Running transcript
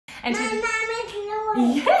And my mom is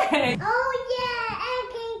Louie. yeah. Oh yeah,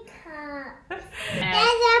 Eggy Cups.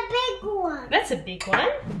 There's a big one. That's a big one.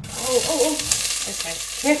 Oh. Okay,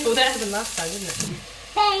 careful. That happened last time, didn't it?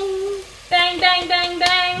 Bang. Bang, bang, bang,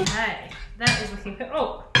 bang. Okay, that is looking good.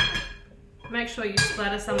 Oh, make sure you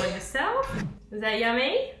splatter some on yourself. Is that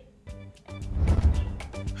yummy?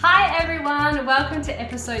 Hi everyone, welcome to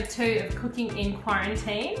episode 2 of Cooking in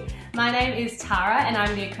Quarantine. My name is Tara and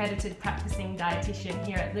I'm the accredited practicing dietitian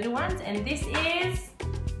here at Little Ones, and this is...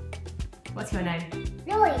 What's your name?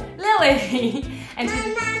 Louie. Lily. And my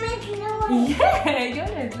mom is Louie. yeah, your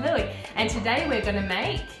name's Lily. And today we're gonna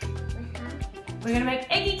make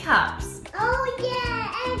Eggy Cups. Oh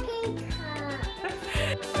yeah, Eggy Cups.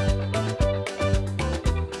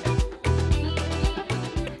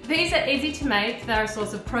 These are easy to make. They're a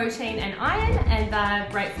source of protein and iron, and they're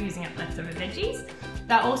great for using up leftover veggies.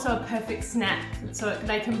 They're also a perfect snack, so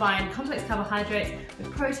they combine complex carbohydrates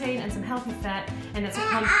with protein and some healthy fat, and it's a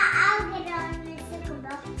I'll get on the sugar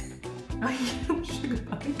box. sugar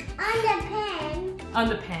box. On the pan. On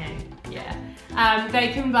the pan, yeah. They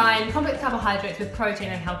combine complex carbohydrates with protein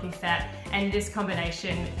and healthy fat, and this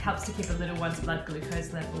combination helps to keep a little one's blood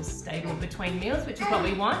glucose levels stable between meals, which is what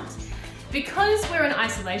we want. Because we're in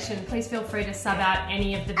isolation, please feel free to sub out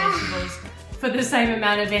any of the vegetables for the same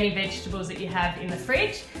amount of any vegetables that you have in the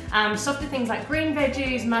fridge. Softer things like green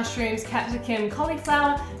veggies, mushrooms, capsicum,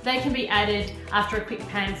 cauliflower, they can be added after a quick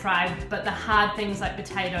pan fry, but the hard things like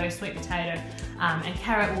potato, sweet potato, and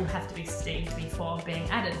carrot will have to be steamed before being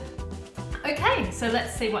added. Okay, so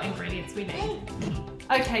let's see what ingredients we need.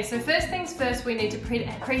 Okay, so first things first, we need to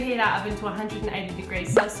preheat our oven to 180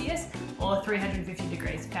 degrees Celsius or 350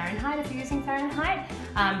 degrees Fahrenheit if you're using Fahrenheit,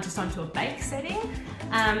 just onto a bake setting.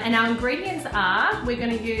 And our ingredients are, we're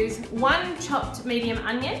going to use 1 chopped medium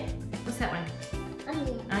onion. What's that one?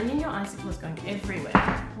 Onion, your icicle's going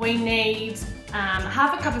everywhere. We need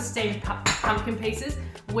half a cup of steamed pumpkin pieces.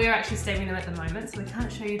 We're actually steaming them at the moment, so we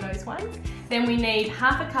can't show you those ones. Then we need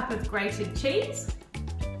half a cup of grated cheese.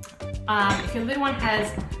 If your little one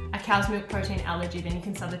has a cow's milk protein allergy, then you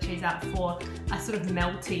can sub the cheese out for a sort of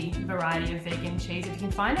melty variety of vegan cheese if you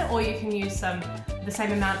can find it, or you can use the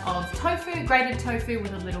same amount of tofu, grated tofu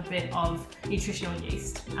with a little bit of nutritional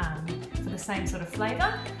yeast for the same sort of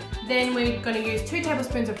flavour. Then we're going to use 2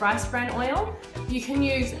 tablespoons of rice bran oil. You can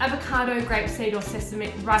use avocado, grapeseed or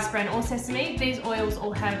sesame, rice bran or sesame. These oils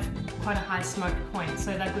all have quite a high smoke point,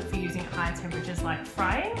 so they're good for using at higher temperatures like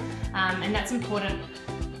frying, and that's important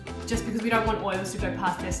just because we don't want oils to go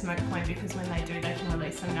past their smoke point, because when they do, they can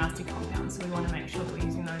release some nasty compounds, so we want to make sure that we're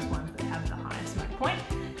using those ones that have the highest smoke point.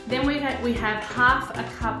 Then we have half a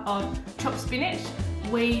cup of chopped spinach.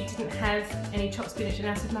 We didn't have any chopped spinach in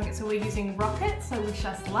our supermarket, so we're using rocket, so wish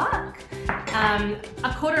us luck.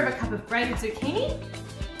 A quarter of a cup of grated zucchini.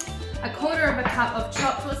 A quarter of a cup of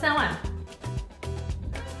chopped, what's that one?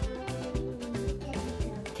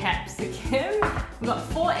 Capsicum. We've got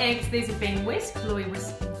 4 eggs. These have been whisked. Louie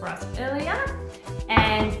whisked them for us earlier.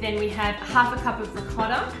 And then we have half a cup of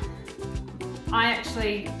ricotta. I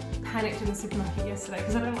actually panicked in the supermarket yesterday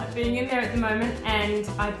because I don't like being in there at the moment, and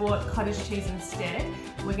I bought cottage cheese instead.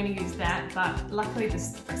 We're going to use that, but luckily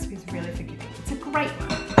this recipe is really forgiving. It's a great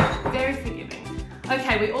one. Very forgiving.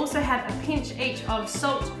 Okay, we also have a pinch each of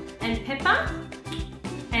salt and pepper,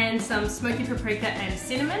 and some smoky paprika and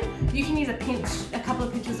cinnamon. You can use a couple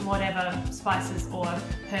of pinches of whatever spices or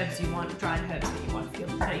herbs you want, dried herbs that you want,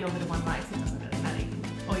 that your little one likes. It doesn't really matter.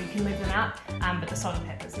 Or you can leave them out, but the salt and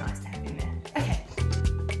pepper is nice to have in there. Okay.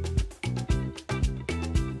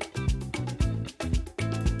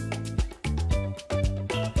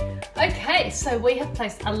 Okay, so we have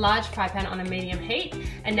placed a large fry pan on a medium heat,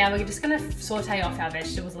 and now we're just going to saute off our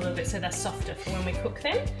vegetables a little bit so they're softer for when we cook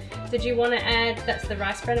them. Did you want to add, that's the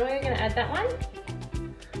rice bran oil, you're going to add that one?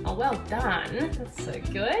 Oh, well done. That's so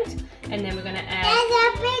good. And then we're going to add... That's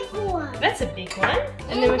a big one. That's a big one.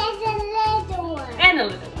 And then there's a little one. And a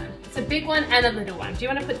little one. It's a big one and a little one. Do you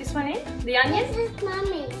want to put this one in? The onion? This is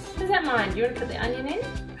Mummy's. Is that mine? Do you want to put the onion in?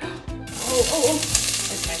 Oh.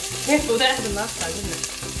 Okay. Careful, that happened last time, didn't it?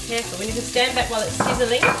 Careful, we need to stand back while it's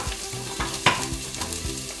sizzling.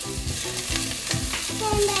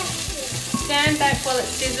 Stand back while it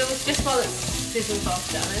sizzles, just while it sizzles off,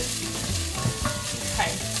 darling.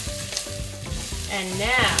 Okay. And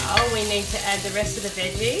now we need to add the rest of the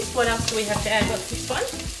veggies. What else do we have to add? What's this one?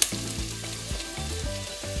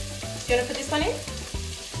 Do you want to put this one in?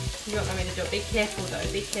 You don't want me to do it. Be careful though,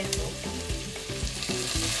 be careful.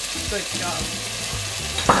 Good job.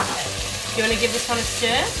 Okay. Do you want to give this one a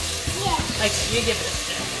stir? Yeah. Okay, you give it a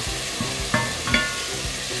stir.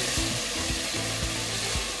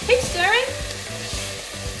 Keep stirring.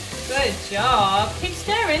 Good job. Keep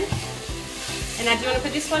stirring. And now do you want to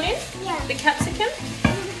put this one in? Yeah. The capsicum?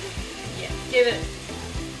 Yeah.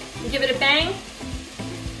 Give it a bang.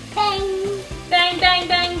 Bang. Bang, bang,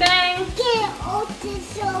 bang, bang. Get all the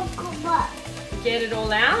chocolate. Get it all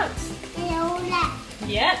out. Get all that.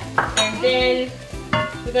 Yep. And then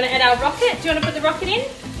we're going to add our rocket. Do you want to put the rocket in?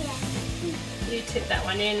 Yeah. You tip that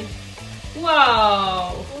one in. Whoa.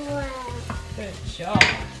 Wow. Good job.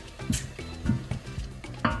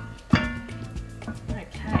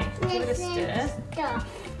 Okay, give it a stir. Stuff.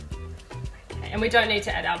 Okay, and we don't need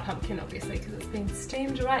to add our pumpkin obviously because it's been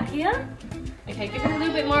steamed right here. Okay, give it a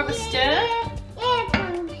little bit more of a stir. Yeah,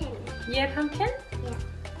 pumpkin. Yeah, pumpkin? Yeah.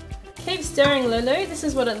 Keep stirring, Lulu. This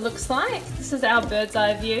is what it looks like. This is our bird's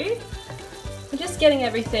eye view. We're just getting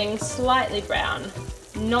everything slightly brown,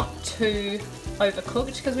 not too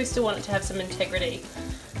overcooked because we still want it to have some integrity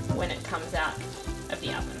when it comes out of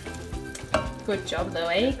the oven. Good job,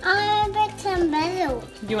 Louie. I want to pick some basil.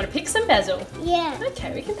 You want to pick some basil? Yeah.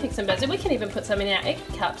 Okay, we can pick some basil. We can even put some in our egg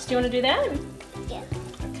cups. Do you want to do that? Yeah.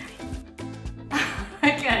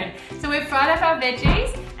 Okay. Okay, so we've fried up our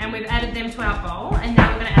veggies and we've added them to our bowl, and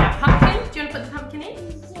now we're going to add our pumpkin. Do you want to put the pumpkin in?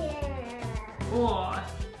 Yeah.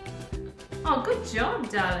 Oh, good job,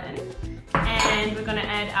 darling. And we're going to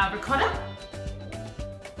add our ricotta.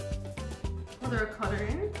 Pour the ricotta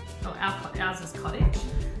in. Oh, ours is cottage.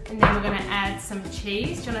 And then we're going to add some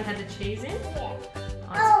cheese. Do you want to add the cheese in? Yeah.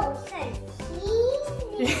 Oh, Oh, so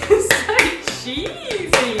cheesy. so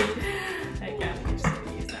cheesy. Okay, I'm just going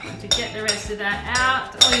to use that one to get the rest of that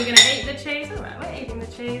out. Oh, you're going to eat the cheese? Alright, we're eating the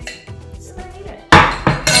cheese. Just going to eat it.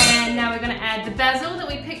 And now we're going to add the basil that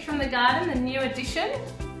we picked from the garden, the new addition,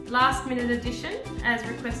 last minute addition, as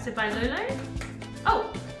requested by Lulu.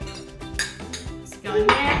 Oh, just go in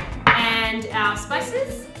there. And our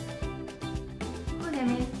spices. Pour them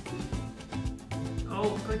in.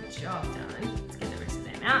 Oh, good job, darling. Let's get the rest of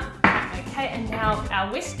them out. Okay, and now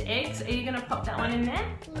our whisked eggs. Are you going to pop that one in there?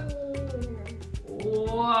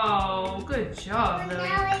 Whoa, good job, Louie.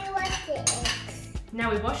 Now we wash the eggs.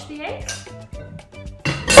 Now we wash the eggs.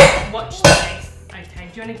 Watch the eggs. Okay,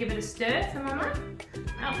 do you want to give it a stir for Mama?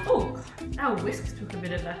 Oh, our whisk took a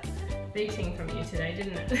bit of a beating from you today,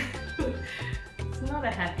 didn't it? It's not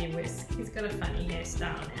a happy whisk. He's got a funny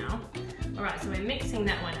hairstyle now. Alright, so we're mixing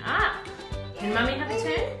that one up. Can Mummy have a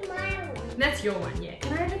turn? That's your one, yeah.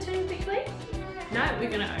 Can I have a turn quickly? No, I'm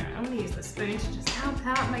gonna use the spoon to just help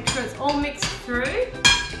out, make sure it's all mixed through.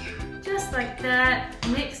 Just like that.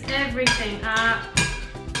 Mix everything up.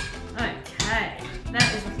 Okay,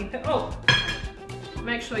 that is looking good. Oh,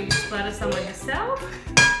 make sure you splatter some on yourself.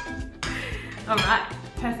 Alright,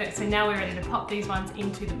 perfect. So now we're ready to pop these ones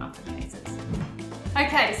into the muffin cases.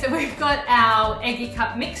 Okay, so we've got our Eggy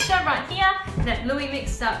Cup mixture right here that Louie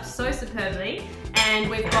mixed up so superbly. And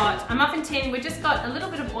we've got a muffin tin. We've just got a little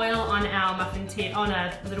bit of oil on our muffin tin, on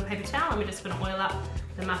a little paper towel, and we're just going to oil up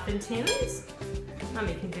the muffin tins.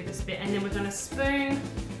 Mummy can do this bit. And then we're going to spoon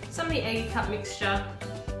some of the Eggy Cup mixture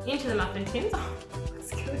into the muffin tins. Oh,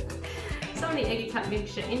 that's good. Some of the Eggy Cup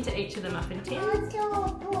mixture into each of the muffin tins. Into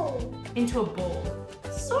a bowl. Into a ball.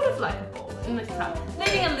 Sort of like a ball in the cup.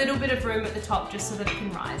 Leaving a little bit of room at the top just so that it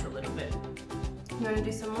can rise a little bit. You want to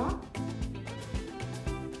do some more?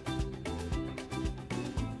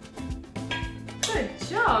 Good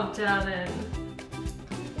job, darling.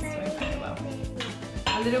 Well.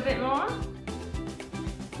 A little bit more?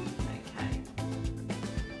 Okay.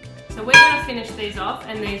 So we're going to finish these off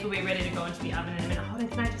and these will be ready to go into the oven in a minute. Hold on,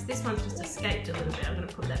 this one's just escaped a little bit. I'm going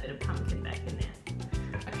to put that bit of pumpkin back in there.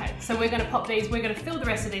 Okay, so we're going to pop these, we're going to fill the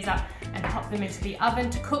rest of these up and pop them into the oven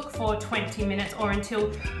to cook for 20 minutes or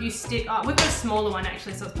until you stick, we've got a smaller one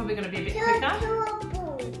actually, so it's probably going to be a bit quicker.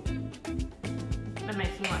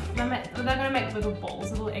 They're going to make little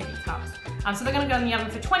balls, little Eggy Cups. So they're going to go in the oven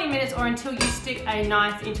for 20 minutes or until you stick a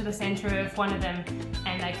knife into the center of one of them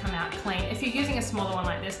and they come out clean. If you're using a smaller one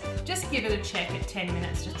like this, just give it a check at 10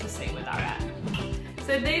 minutes just to see where they're at.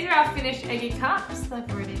 So these are our finished Eggy Cups. They've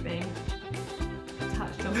already been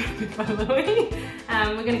touched a little bit by Louie.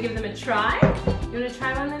 We're going to give them a try. You want to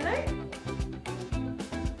try one, Lulu?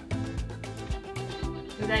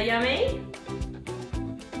 Is that yummy?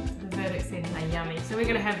 The verdict said they're yummy. So we're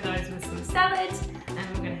going to have those with some salad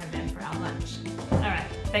and we're going to have them for our lunch. Alright,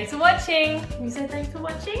 thanks for watching. You said thanks for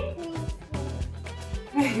watching?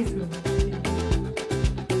 Thanks for watching.